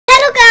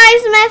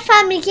my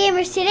family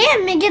gamers today.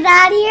 I'm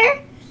MegaDad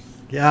here.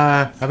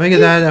 Yeah, I'm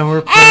MegaDad and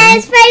we're playing.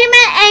 And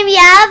Spider-Man, and we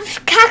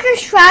have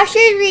Crackers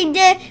Crashers.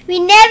 We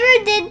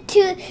never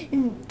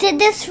did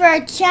this for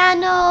our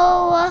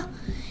channel.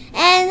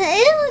 And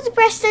it was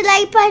press the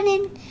like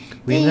button,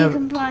 then you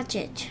can watch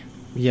it.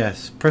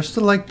 Yes, press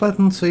the like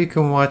button so you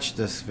can watch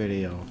this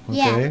video.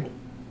 Okay? Yeah.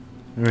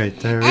 Alright,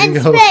 there we and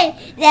go.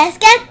 Let's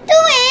get to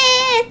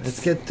it.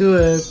 Let's get to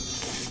it.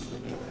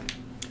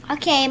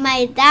 Okay,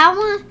 that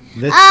one.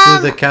 Let's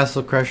do the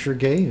Castle Crusher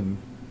game.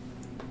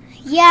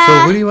 Yeah.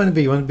 So what do you want to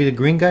be? You want to be the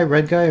green guy,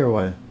 red guy, or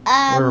what?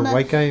 Or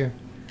white guy? Or?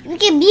 We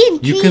can be.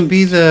 You can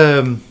be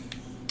the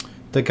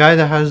guy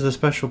that has the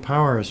special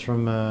powers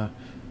from,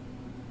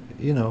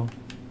 you know.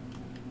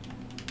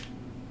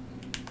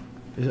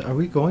 Are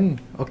we going?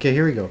 Okay,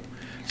 here we go.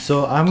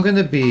 So I'm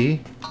gonna be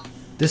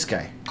this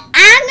guy.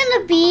 I'm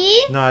gonna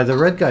be. No, the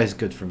red guy is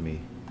good for me.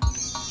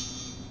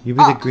 You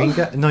be the green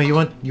guy? No, you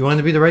want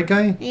to be the red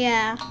guy?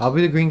 Yeah. I'll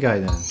be the green guy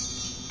then.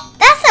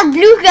 That's a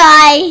blue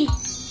guy.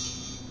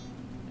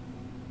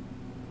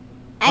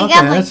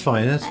 Okay, that's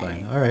fine. That's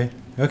fine. All right.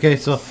 Okay,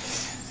 so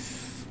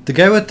the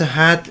guy with the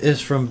hat is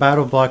from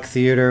Battle Block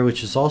Theater,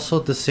 which is also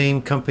the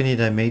same company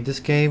that made this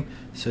game.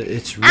 So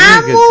it's really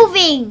good. I'm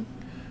moving.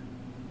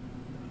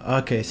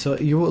 Okay, so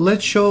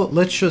let's show.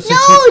 No.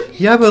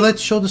 Yeah, but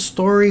let's show the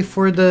story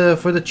for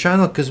the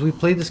channel because we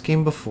played this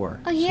game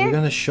before. Oh, here? So we're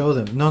gonna show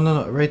them. No,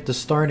 right, the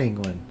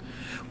starting one.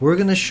 We're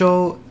gonna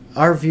show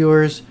our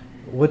viewers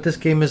what this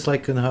game is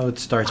like and how it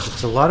starts.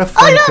 It's a lot of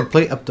fun. You can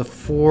play up to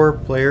 4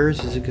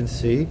 players, as you can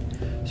see.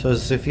 So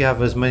as if you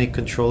have as many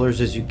controllers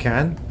as you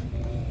can.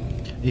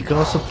 You can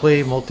also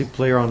play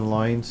multiplayer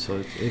online, so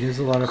it is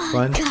a lot of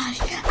fun. Gosh.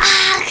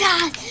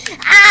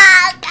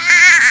 Ah,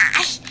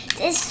 gosh.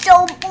 This is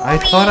so boring. I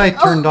thought I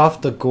turned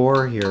off the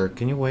gore here.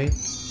 Can you wait?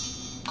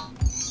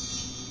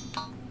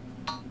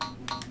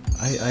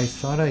 I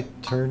thought I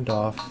turned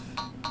off.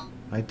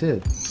 I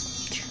did.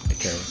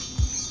 Okay.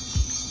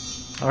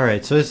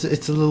 Alright, so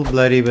it's a little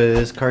bloody, but it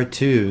is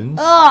cartoons.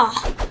 Oh.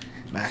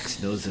 Max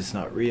knows it's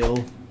not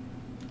real.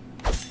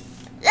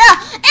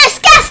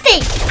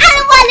 Disgusting! I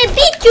don't want to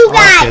beat you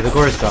guys! Okay, the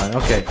gore's gone.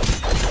 Okay.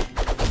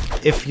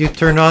 If you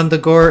turn on the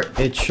gore,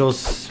 it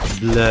shows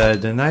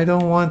blood, and I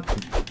don't want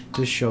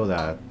to show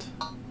that.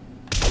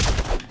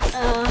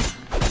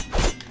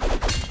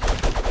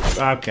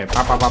 Okay.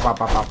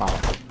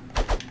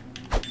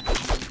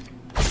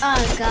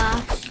 Oh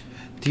gosh.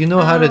 Do you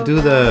know how to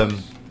do the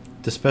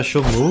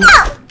special move?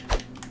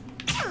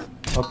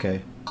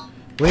 Okay.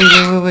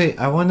 Wait.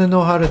 I want to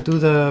know how to do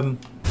the...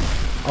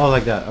 Oh,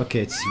 like that.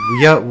 Okay, it's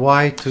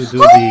Y to do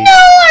the... Oh no,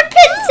 our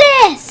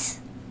princess!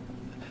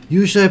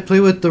 Usually I play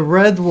with the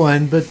red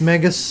one, but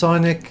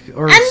MegaSonic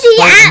or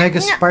Mega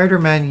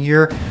Spider-Man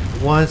here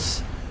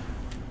wants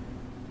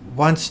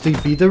to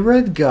be the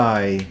red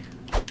guy.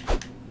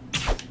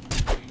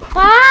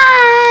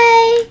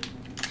 Bye!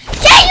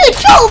 Can you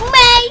kill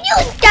me? You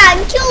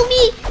done kill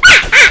me!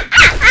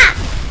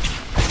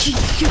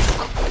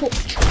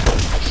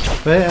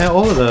 But,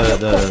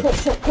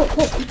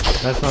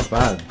 that's not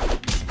bad.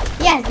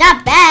 Yeah, it's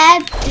not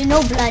bad. There's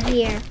no blood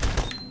here.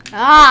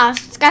 Ah,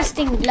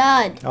 disgusting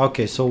blood.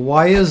 Okay, so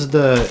Y is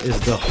the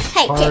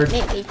hard,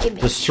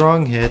 the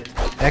strong hit.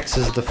 X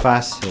is the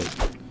fast hit.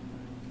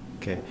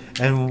 Okay,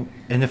 and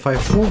if I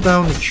pull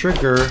down the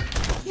trigger,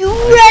 you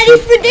ready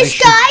for this,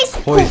 guys?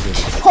 Poison.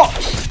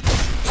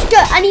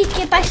 I need to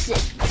get back to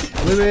this.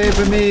 Wait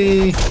for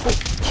me.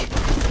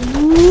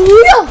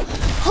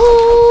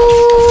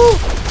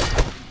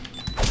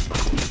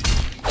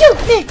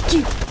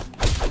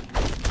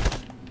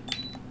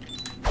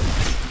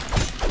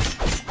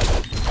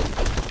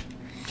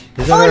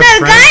 Oh,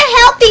 there's a guy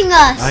helping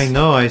us. I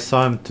know, I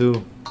saw him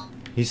too.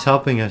 He's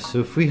helping us. So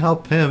if we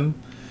help him,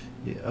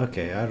 yeah,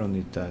 okay, I don't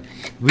need that.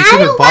 We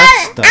could have bought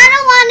stuff. I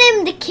don't want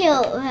him to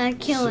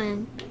kill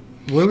him.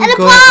 Where and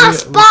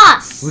the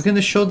boss. We're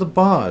gonna show the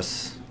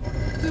boss.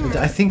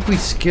 Yeah. I think we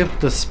skipped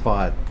the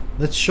spot.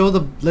 Let's show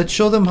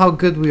them how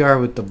good we are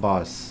with the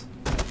boss.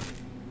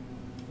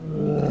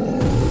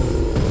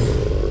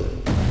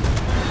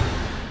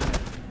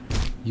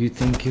 You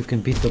think you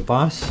can beat the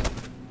boss?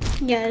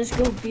 Yeah, let's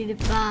go beat the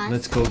boss.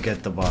 Let's go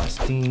get the boss.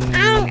 Ding.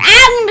 I'm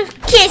gonna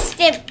kiss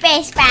the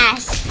face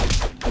boss.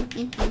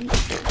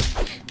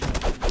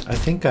 I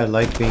think I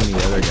like being the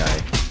other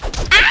guy.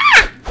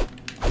 Ah!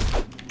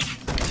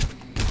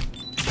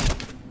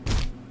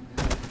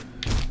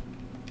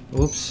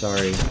 Oops,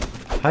 sorry.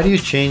 How do you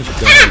change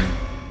gun?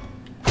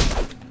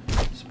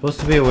 Supposed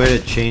to be a way to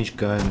change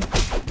gun.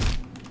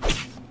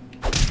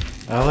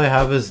 All I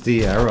have is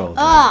the arrow.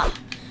 Oh.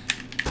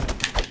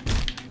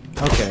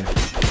 Okay.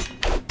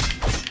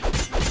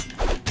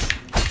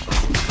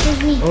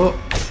 Oh,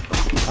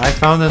 I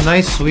found a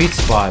nice sweet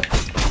spot.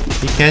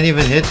 He can't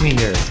even hit me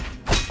here.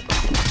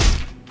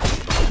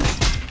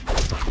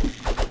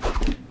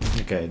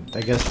 Okay,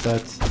 I guess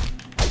that's...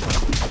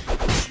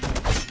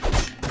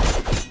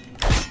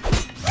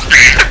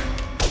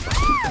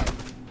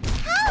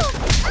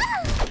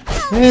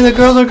 Hey, the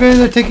girls are good.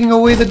 They're taking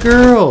away the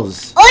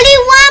girls. Only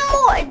one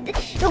more. The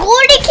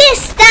golden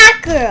kiss.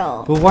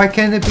 girl. But why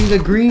can't it be the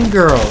green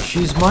girl?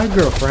 She's my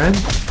girlfriend.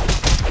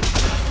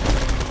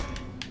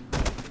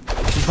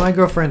 She's my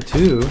girlfriend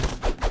too.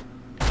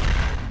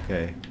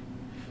 Okay.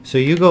 So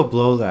you go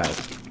blow that.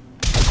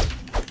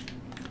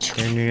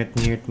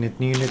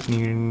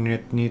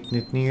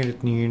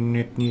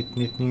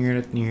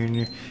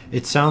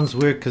 It sounds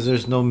weird because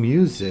there's no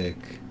music.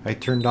 I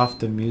turned off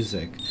the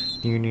music.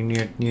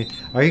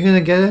 Are you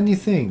gonna get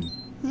anything?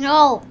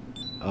 No.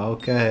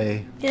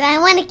 Okay. Because I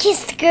want to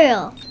kiss the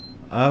girl.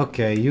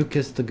 Okay, you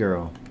kiss the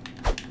girl.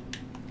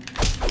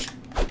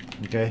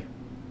 Okay.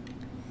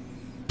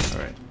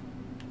 Alright.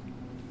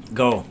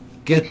 Go.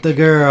 Get the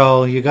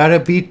girl. You gotta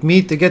beat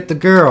me to get the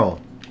girl.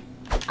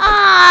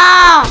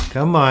 Ah!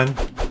 Come on.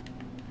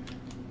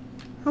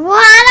 Well,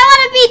 I don't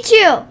want to beat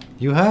you.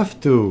 You have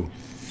to.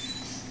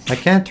 I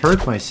can't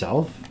hurt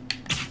myself.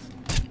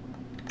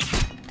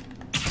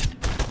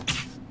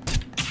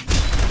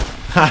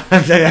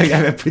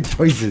 I put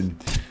poison.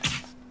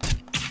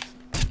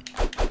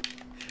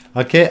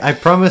 Okay, I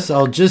promise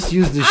I'll just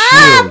use the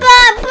shield. But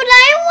I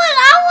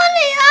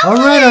want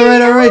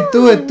Alright.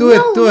 Do it. No, Do it.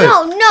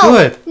 no. Do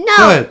it.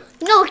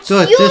 No, Do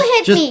it. you hit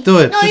me. Just do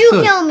it. No, Just you do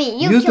it. kill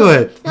me. You kill do me.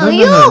 it. No, No,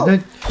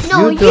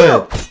 you do you.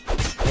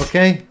 it.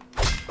 Okay?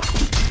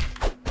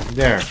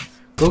 There.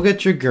 Go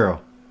get your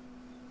girl.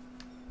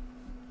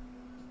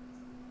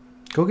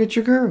 Go get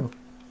your girl.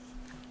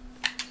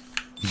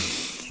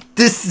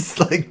 This is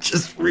like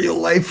just real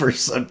life or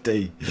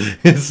something.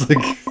 It's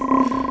like...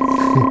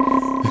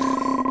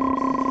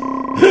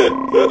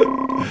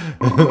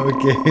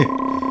 Okay.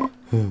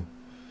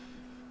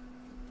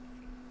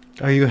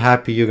 Are you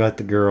happy you got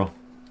the girl?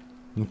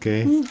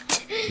 Okay.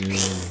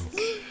 Yeah.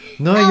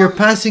 No, you're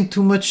passing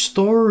too much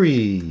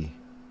story.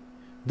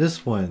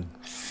 This one.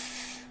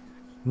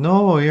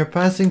 No, you're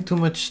passing too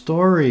much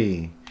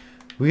story.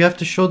 We have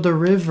to show the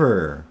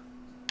river.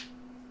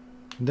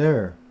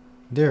 There.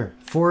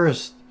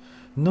 Forest.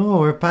 No,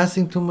 we're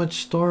passing too much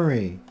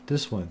story.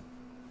 This one.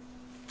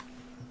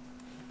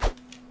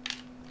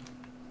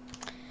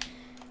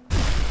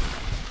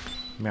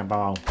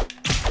 Meow.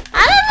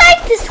 I don't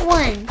like this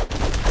one.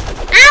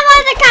 I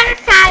want the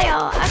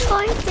crocodile. I'm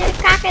going to the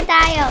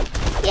crocodile.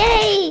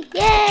 Yay!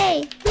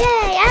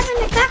 I want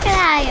the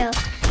crocodile.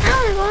 I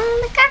want to go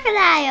on the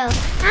crocodile.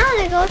 I want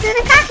to go to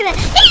the crocodile.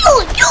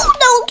 You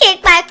don't kick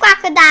my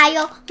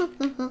crocodile.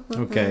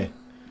 Okay.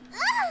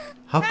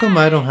 How come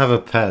I don't have a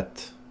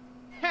pet?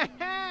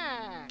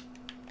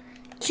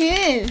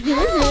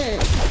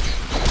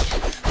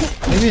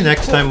 Maybe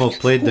next time we'll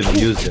play the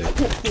music.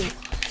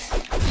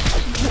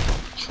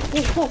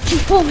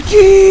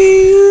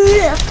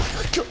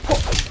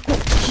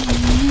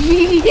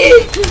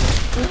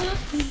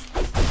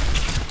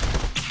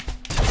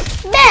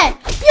 Man,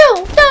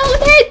 you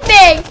don't hit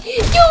me!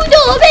 You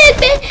don't hit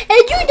me!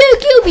 And you don't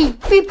kill me!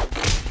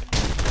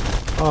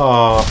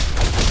 Oh,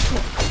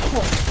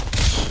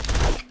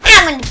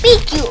 I'm gonna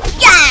beat you!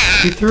 Yeah!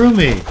 she threw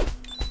me.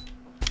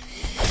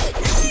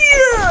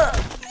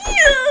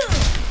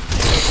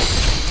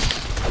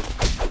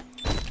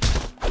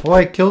 Oh,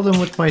 I killed him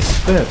with my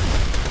spit.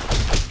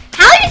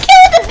 How do you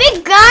kill the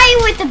big guy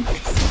with the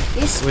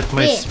your spit? With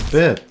my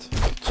spit.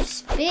 Your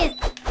spit.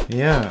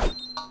 Yeah,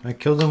 I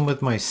killed him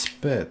with my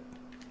spit.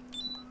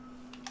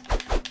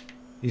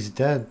 He's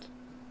dead.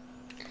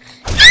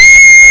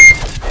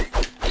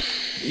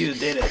 You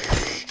did it.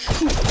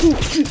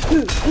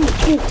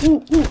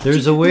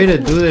 There's a way to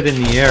do it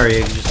in the air.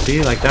 You just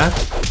see like that.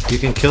 You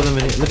can kill them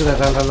in. Look at that.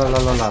 La, la, la,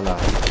 la, la, la.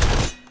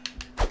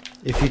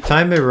 If you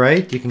time it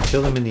right, you can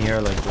kill them in the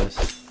air like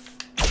this.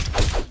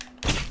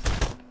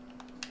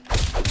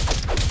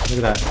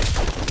 Look at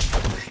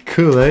that.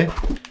 Cool, eh?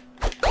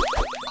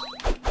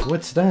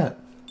 What's that?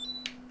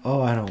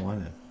 Oh, I don't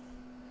want it.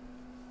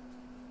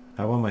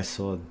 I want my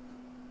sword.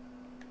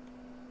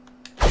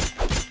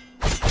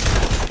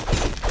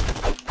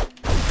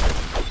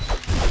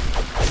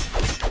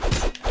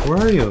 Where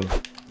are you?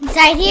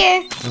 Inside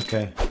here.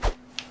 Okay.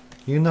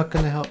 You're not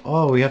gonna help.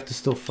 Oh, we have to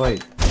still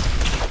fight.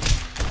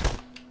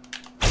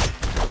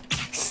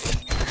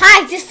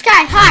 Hide, this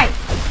guy,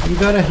 hide. You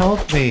gotta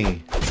help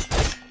me.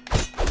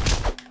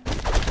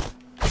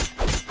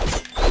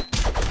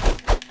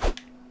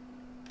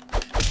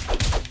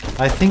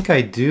 I think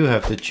I do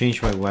have to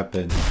change my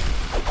weapon.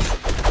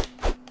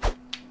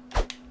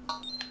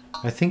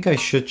 I think I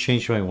should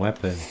change my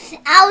weapon.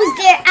 I was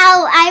there.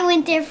 I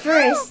went there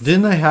first.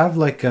 Didn't I have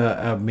like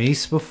a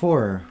mace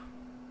before?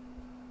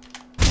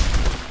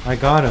 I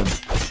got him.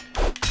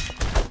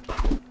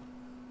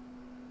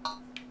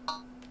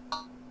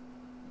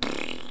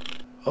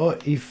 Oh,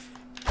 if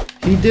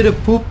he did a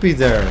poopy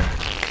there.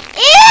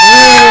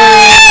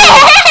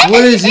 Ew!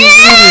 What is he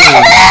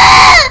eating?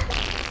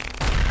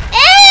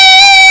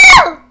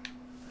 Ew!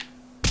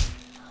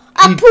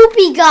 A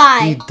poopy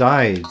guy. He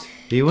died.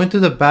 He went to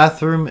the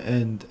bathroom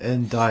and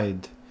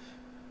died.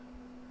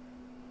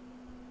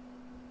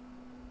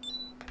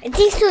 I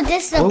think so.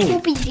 This is a Oh.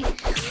 poopy.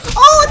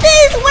 Oh,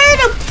 this is where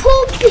the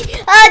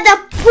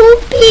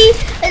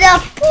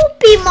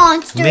poopy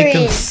monster Make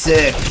him is.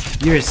 sick.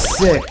 You're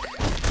sick.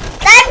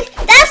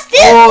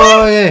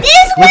 Oh, yeah.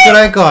 Look what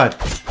I got.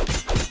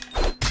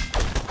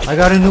 I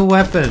got a new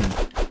weapon.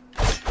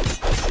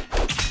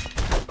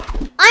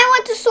 I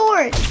want the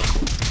sword.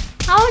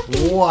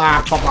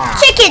 Wow, papa.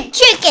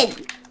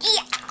 Chicken.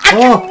 Yeah.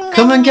 Oh,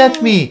 come and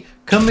get me.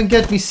 Come and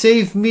get me.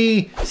 Save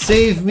me.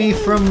 Save me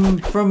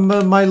from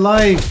my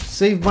life.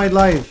 Save my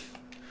life.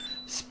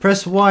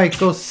 Press Y.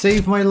 Go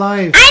save my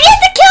life. I need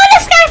to kill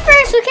this guy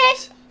first, okay?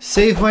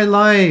 Save my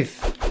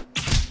life.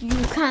 You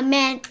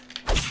comment.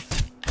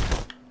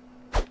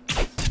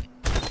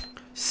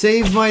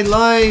 Save my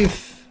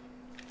life.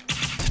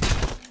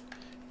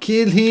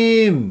 Kill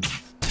him.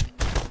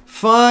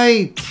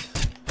 Fight.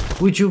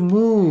 Would you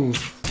move?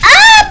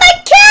 Ah, my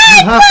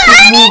cat! You have to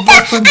move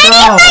up and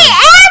down. I need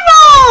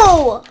my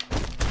arrow!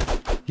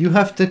 You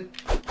have to...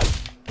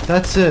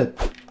 That's it.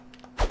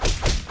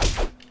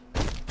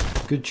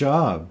 Good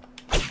job.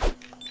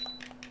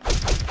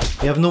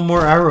 You have no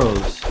more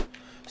arrows.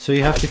 So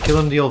you have to kill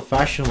him the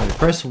old-fashioned way.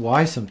 Press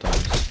Y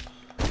sometimes.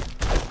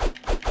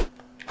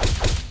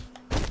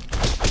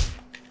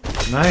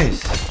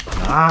 Nice.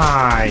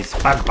 Nice.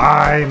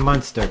 Bye-bye,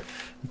 monster.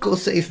 Go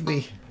save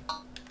me.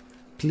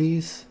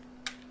 Please.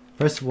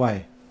 Press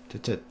Y.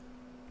 That's it.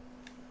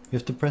 You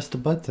have to press the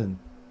button.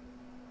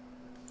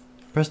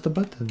 Press the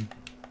button.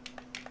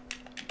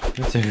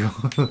 There you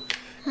go.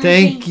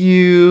 Thank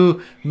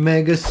you,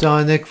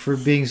 MegaSonic, for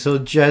being so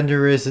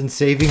generous and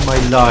saving my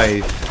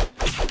life.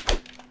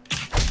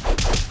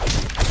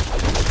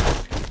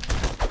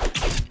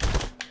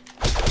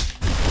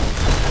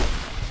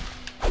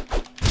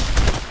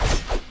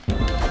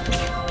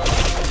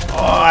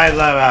 Oh, I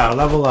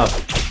level up.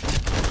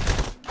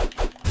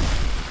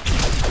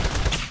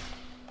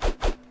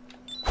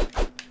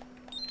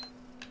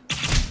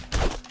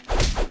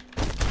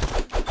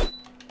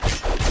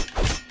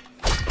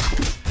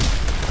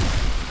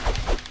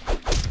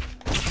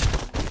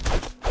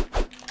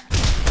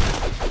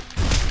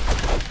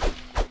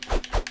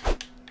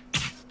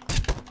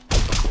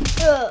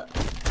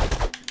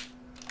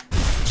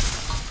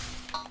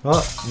 Oh,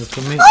 that's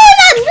amazing. Oh,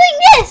 I'm doing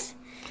this.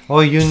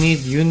 Oh, you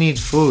need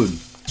food.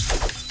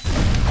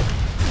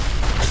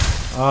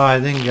 Oh, I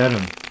didn't get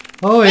him.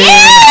 Oh,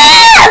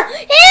 yeah.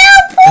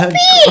 Ew,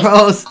 poopy.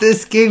 Gross.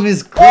 This game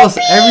is gross.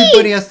 Poopy.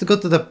 Everybody has to go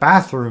to the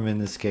bathroom in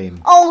this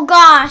game. Oh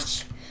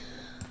gosh.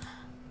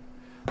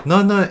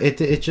 No, it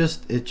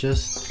just.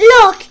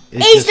 Look,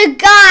 it's the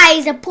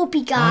guy, the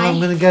poopy guy. Oh,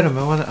 I'm gonna get him.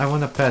 I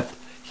want a pet.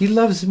 He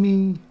loves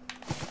me.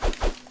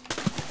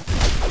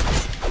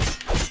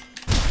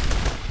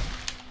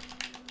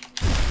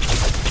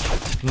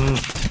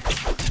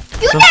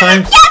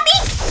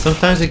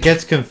 Sometimes it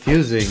gets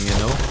confusing, you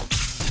know.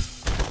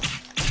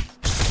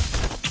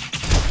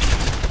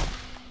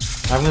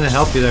 I'm gonna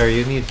help you there.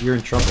 You're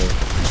in trouble.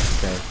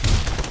 Okay.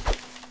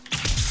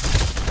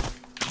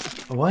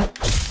 What?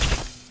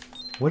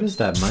 What is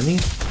that, money?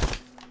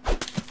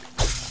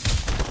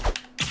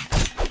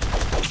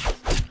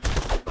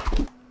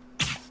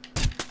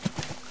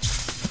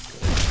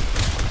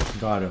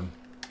 Got him.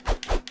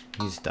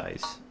 He's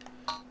dice.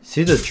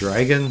 See the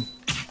dragon?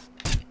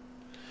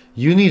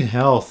 You need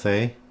health,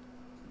 eh?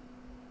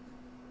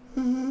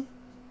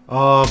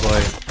 Oh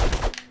boy.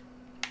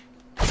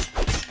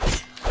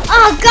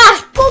 Oh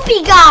gosh,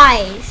 poopy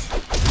guys!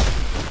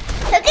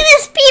 Look at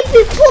this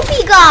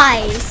poopy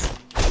guys!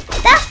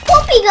 That's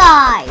poopy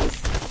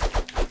guys!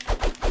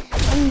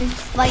 I'm gonna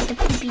fight the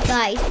poopy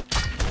guys.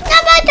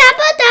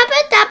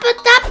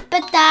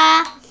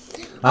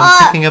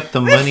 I'm picking up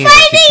the money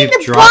that you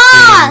keep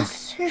dropping.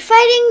 Boss. We're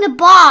fighting the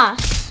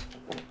boss.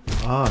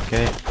 Oh,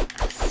 okay.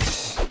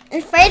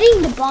 We're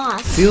fighting the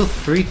boss. Feel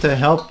free to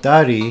help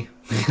Daddy.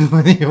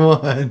 What do you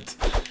want?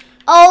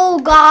 Oh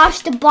gosh,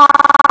 the boss.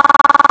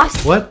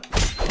 What?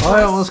 Oh,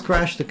 I almost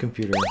crashed the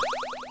computer.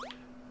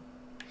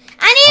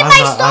 I need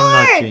my sword.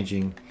 I'm not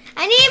changing.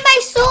 I need my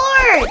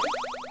sword.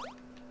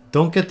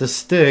 Don't get the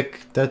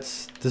stick. The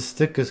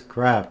stick is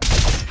crap.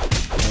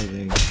 I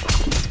think.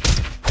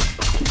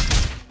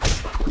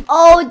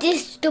 Oh,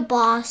 this is the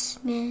boss,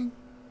 man.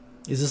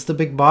 Is this the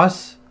big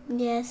boss?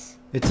 Yes.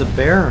 It's a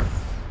bear.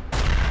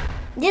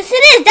 Yes, it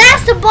is.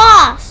 That's the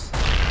boss.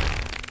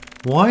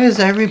 Why is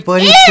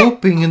everybody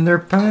pooping in their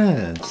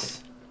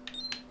pants?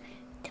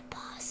 The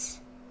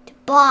boss. The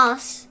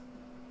boss.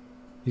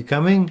 You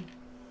coming?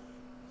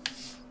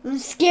 I'm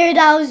scared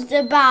I was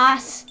the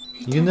boss.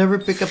 You never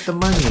pick up the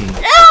money.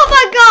 Oh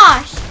my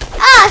gosh!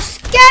 Ah,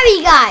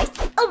 scary guys.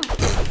 Oh,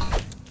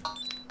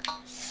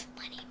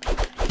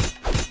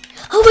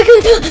 oh my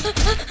god!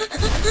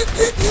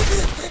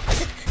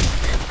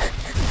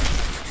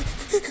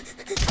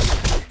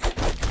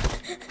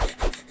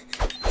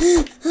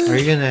 Are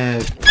you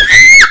gonna...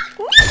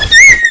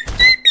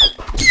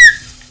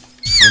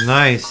 Oh,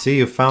 nice. See,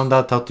 you found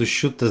out how to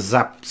shoot the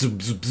zap.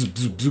 Zoop, zoop, zoop,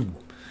 zoop, zoop.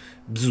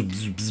 Zoop,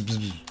 zoop, zoop,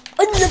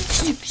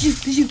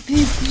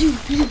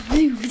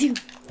 zoop.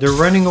 They're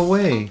running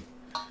away.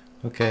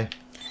 Okay.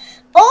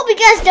 Oh,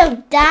 because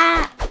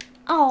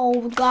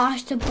oh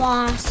gosh, the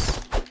boss.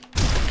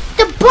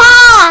 The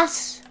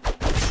boss!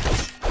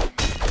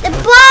 The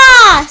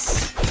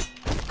boss!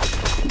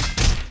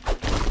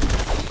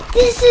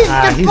 This is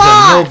the he's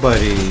boss. a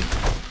nobody.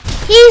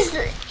 He's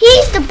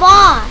the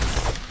boss.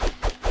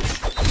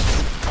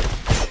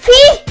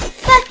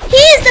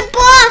 He's the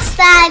boss,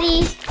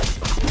 Daddy.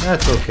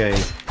 That's okay.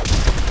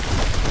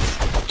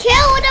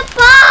 Kill the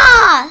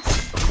boss.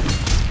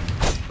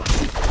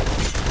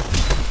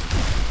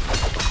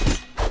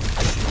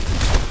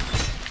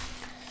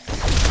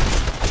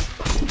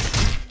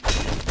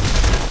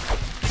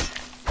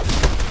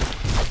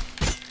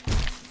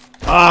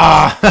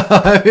 Ah,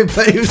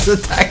 everybody was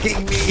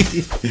attacking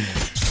me.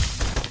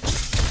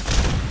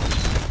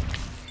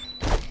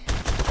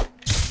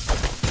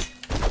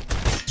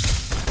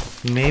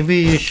 Maybe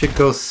you should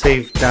go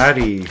save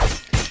Daddy.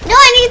 No,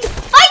 I need to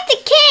fight the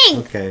king.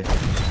 Okay.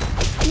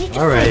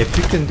 Alright, if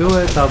you can do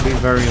it, I'll be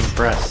very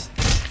impressed.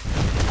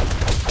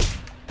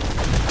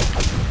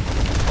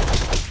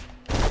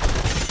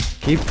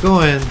 Keep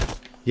going.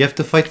 You have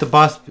to fight the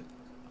boss.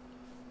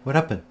 What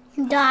happened?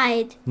 He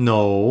died.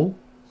 No.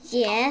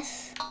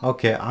 Yes.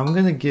 Okay, I'm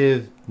gonna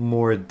give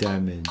more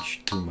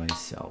damage to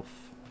myself.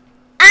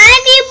 I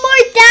need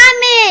more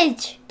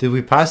damage. Did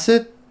we pass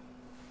it?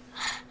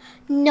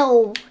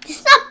 No.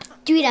 Let's not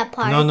do that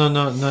part. No.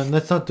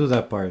 Let's not do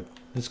that part.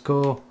 Let's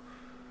go.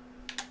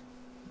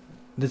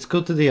 Let's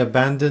go to the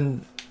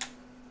abandoned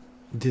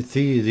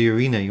the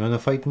arena. You wanna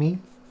fight me?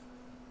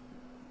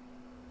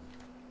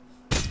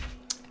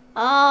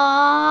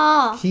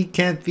 Oh. He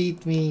can't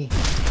beat me.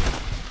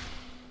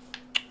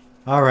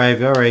 Alright,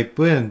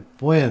 win.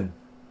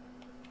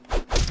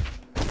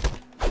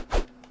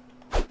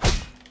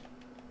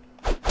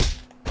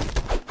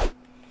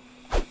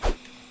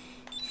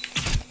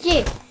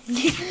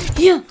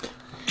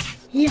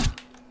 Yeah.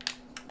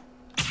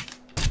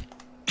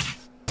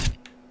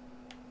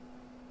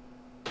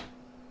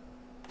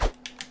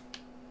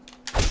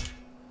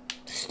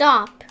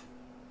 Stop.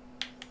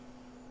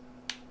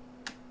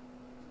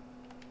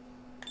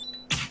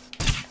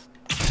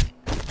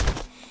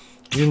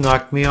 You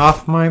knocked me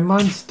off my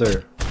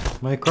monster.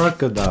 My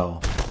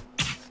crocodile.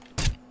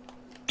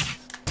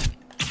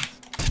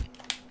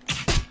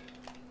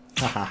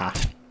 Hahaha.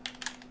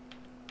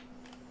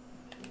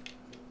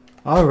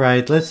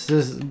 Alright, let's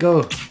just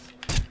go.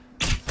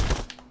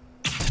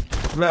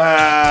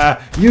 Ah,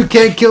 you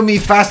can't kill me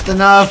fast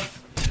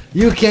enough.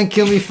 You can't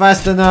kill me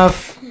fast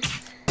enough.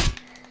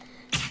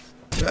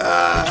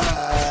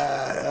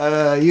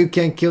 You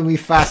can't kill me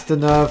fast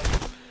enough.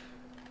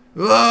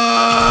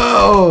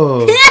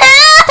 Whoa!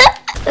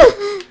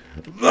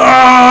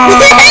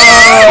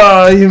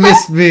 Ah, you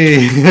missed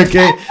me.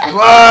 Okay.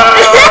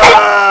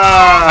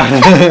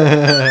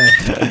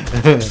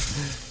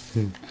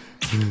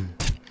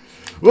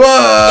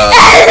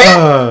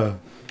 Whoa!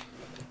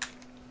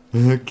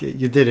 Okay,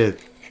 you did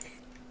it.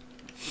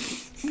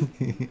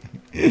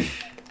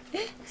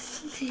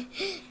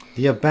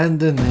 The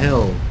abandoned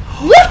hill.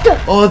 What the?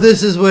 Oh,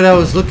 this is what I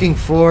was looking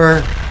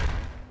for.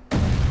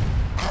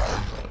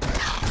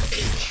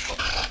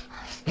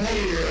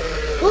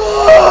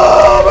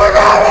 Oh my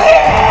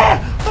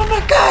god! Oh my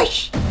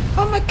gosh!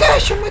 Oh my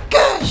gosh! Oh my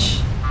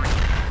gosh!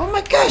 Oh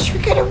my gosh! We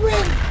gotta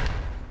run!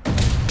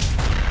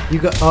 You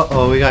got.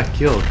 Uh-oh, we got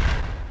killed.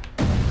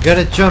 You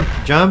gotta jump!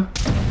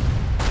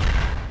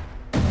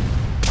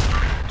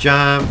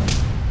 Jump!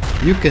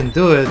 You can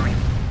do it!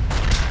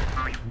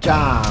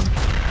 Jump!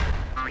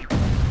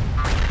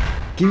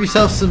 Give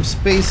yourself some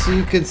space so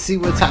you can see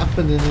what's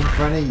happening in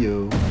front of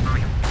you.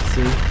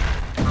 See?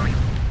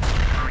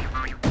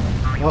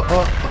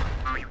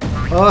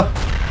 Oh!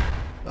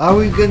 Are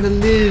we gonna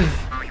live?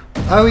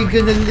 Are we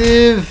gonna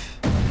live?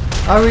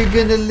 Are we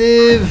gonna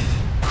live?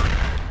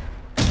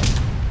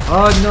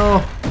 Oh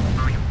no!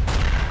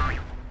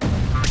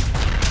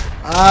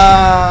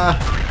 Ah!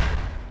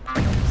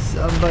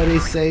 Somebody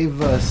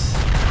save us!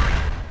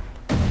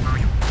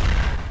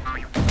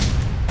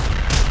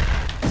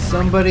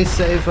 Somebody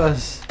save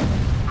us!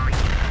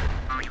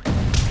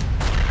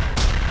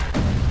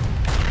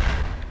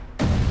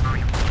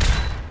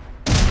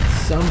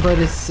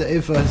 Somebody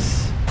save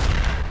us!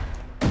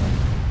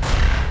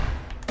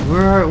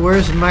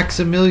 Where's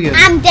Maximilian?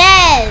 I'm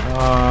dead.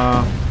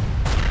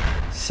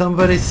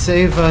 Somebody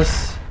save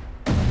us!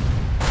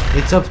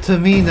 It's up to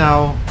me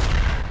now.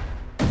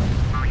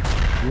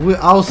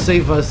 I'll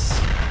save us.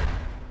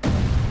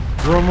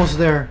 We're almost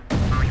there.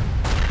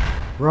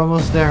 We're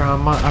almost there.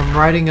 I'm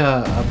riding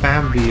a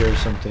Bambi or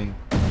something.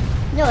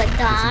 No, a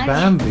dog. It's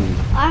Bambi.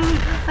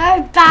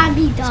 Our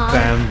Bambi dog. It's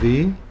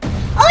Bambi.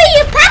 Oh,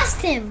 you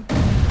passed him.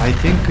 I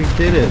think we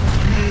did it.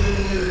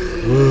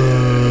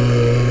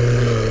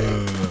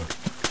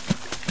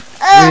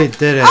 We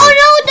did it. Oh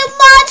no, the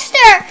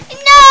monster!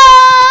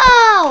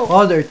 No!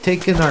 Oh, they're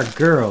taking our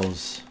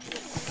girls.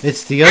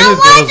 It's the other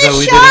girls that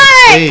we didn't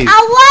save. I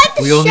want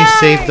the We only shark.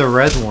 saved the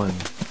red one.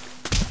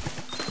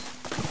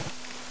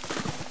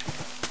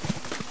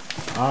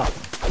 Ah,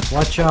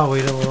 watch out!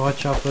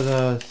 Watch out for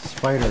the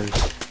spiders.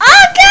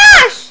 Oh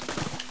gosh!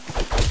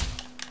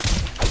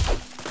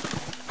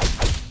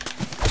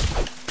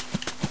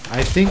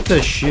 I think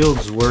the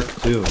shields work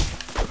too.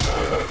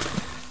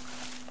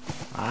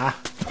 Ah,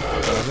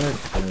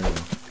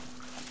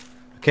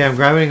 Okay, I'm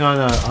grabbing on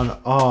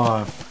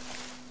oh,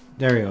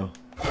 there you go.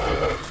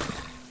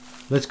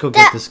 Let's go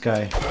get this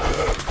guy.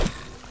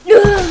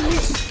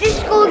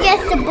 Let's go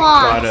get the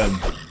boss. Got him.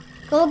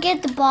 Go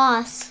get the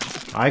boss.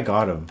 I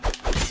got him.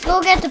 Let's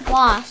go get the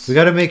boss. We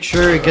gotta make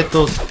sure we get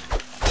those.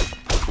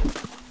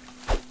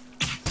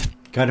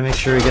 Gotta make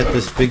sure we get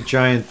this big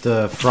giant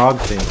frog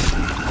thing.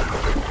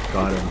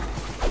 Got him.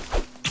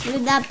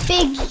 With that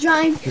big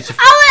giant.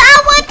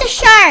 I want the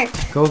shark.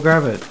 Go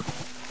grab it.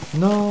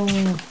 No,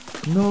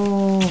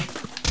 no,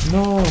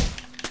 no.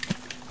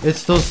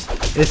 It's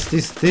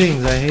these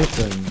things. I hate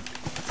them.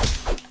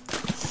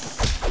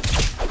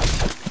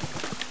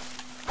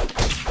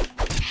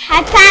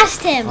 I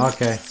passed him.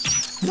 Okay.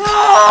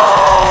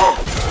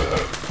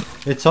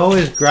 It's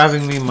always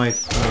grabbing me my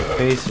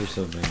face or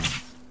something.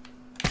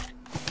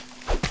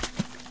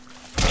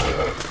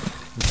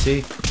 You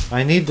see?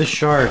 I need the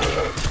shark.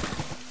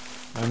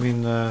 I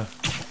mean,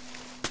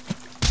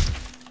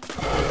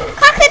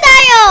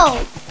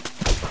 crocodile!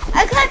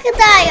 A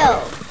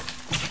crocodile!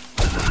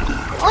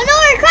 Oh no,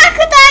 a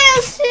crocodile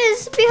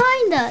is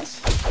behind us.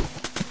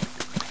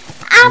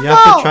 Apple! you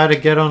have to try to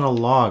get on a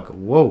log.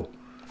 Whoa.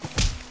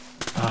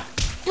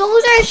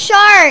 Those are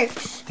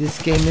sharks.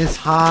 This game is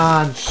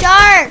hard.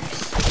 Sharks.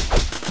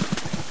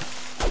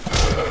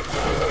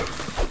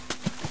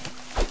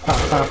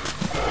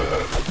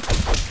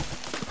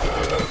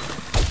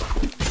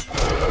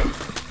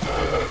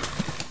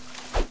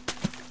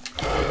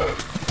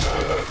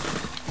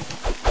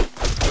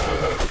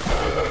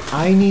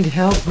 I need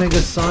help,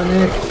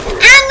 MegaSonic.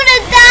 I'm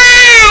gonna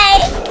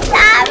die.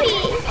 Sorry.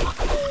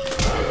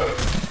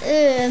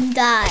 I'm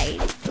died.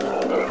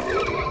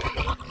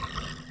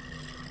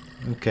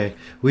 Okay,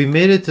 we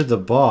made it to the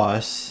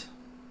boss.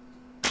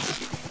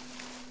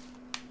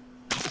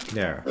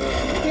 There.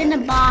 In the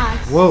boss.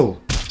 Whoa.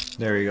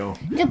 There we go.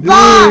 The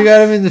boss. Ooh, we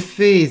got him in the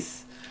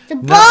face. The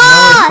boss.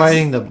 Now we're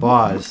fighting the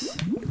boss.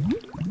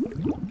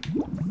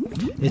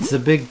 It's the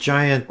big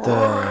giant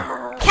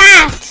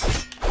cat.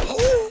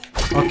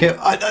 Okay.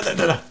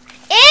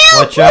 Ew,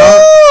 Watch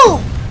out. poo.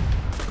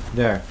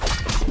 There.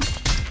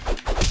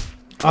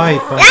 Oh, he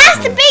punched That's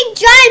me. the big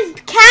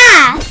giant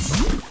cat.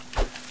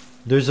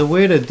 There's a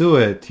way to do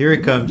it. Here he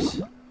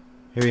comes.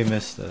 Here he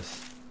missed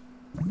us.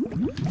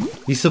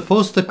 He's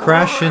supposed to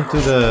crash into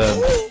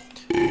the...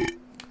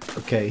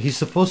 Okay, he's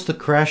supposed to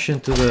crash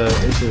into the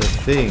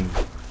thing.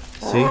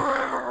 See?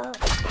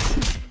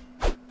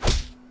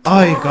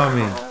 Oh, he got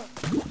me.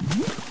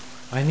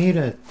 I need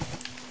it.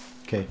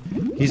 Okay,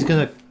 he's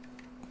gonna...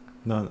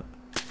 No.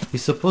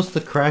 He's supposed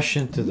to crash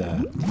into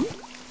that.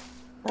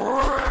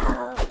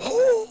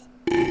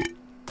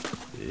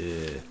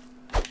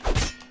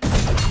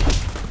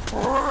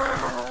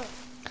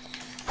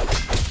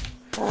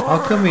 How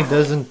come he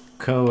doesn't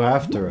go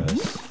after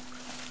us?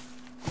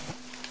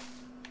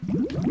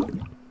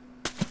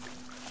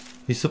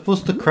 He's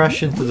supposed to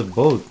crash into the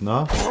boat,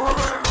 no?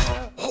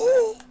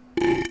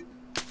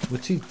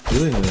 What's he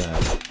doing with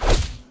that?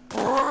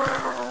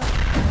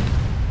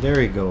 There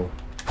we go.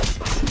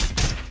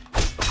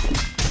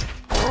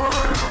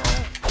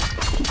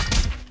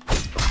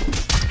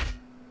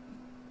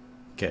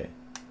 Okay.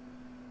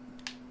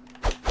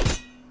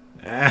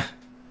 Ah.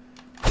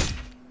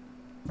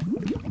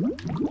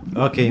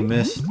 Okay,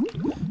 missed.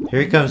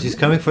 Here he comes. He's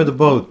coming for the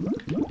boat.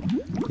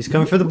 He's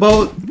coming for the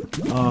boat.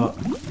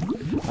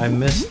 I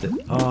missed it.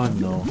 Oh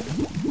no.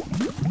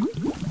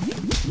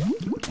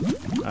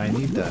 I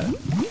need that.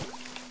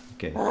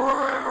 Okay.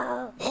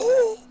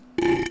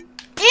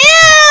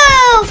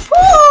 Ew!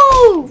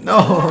 Poo!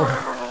 No.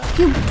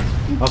 You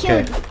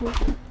Okay. killed the poo.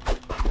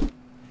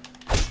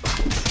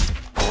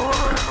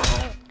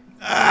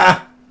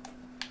 Ah.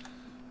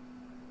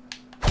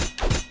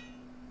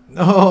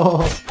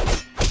 No.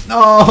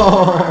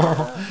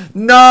 No.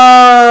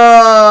 No.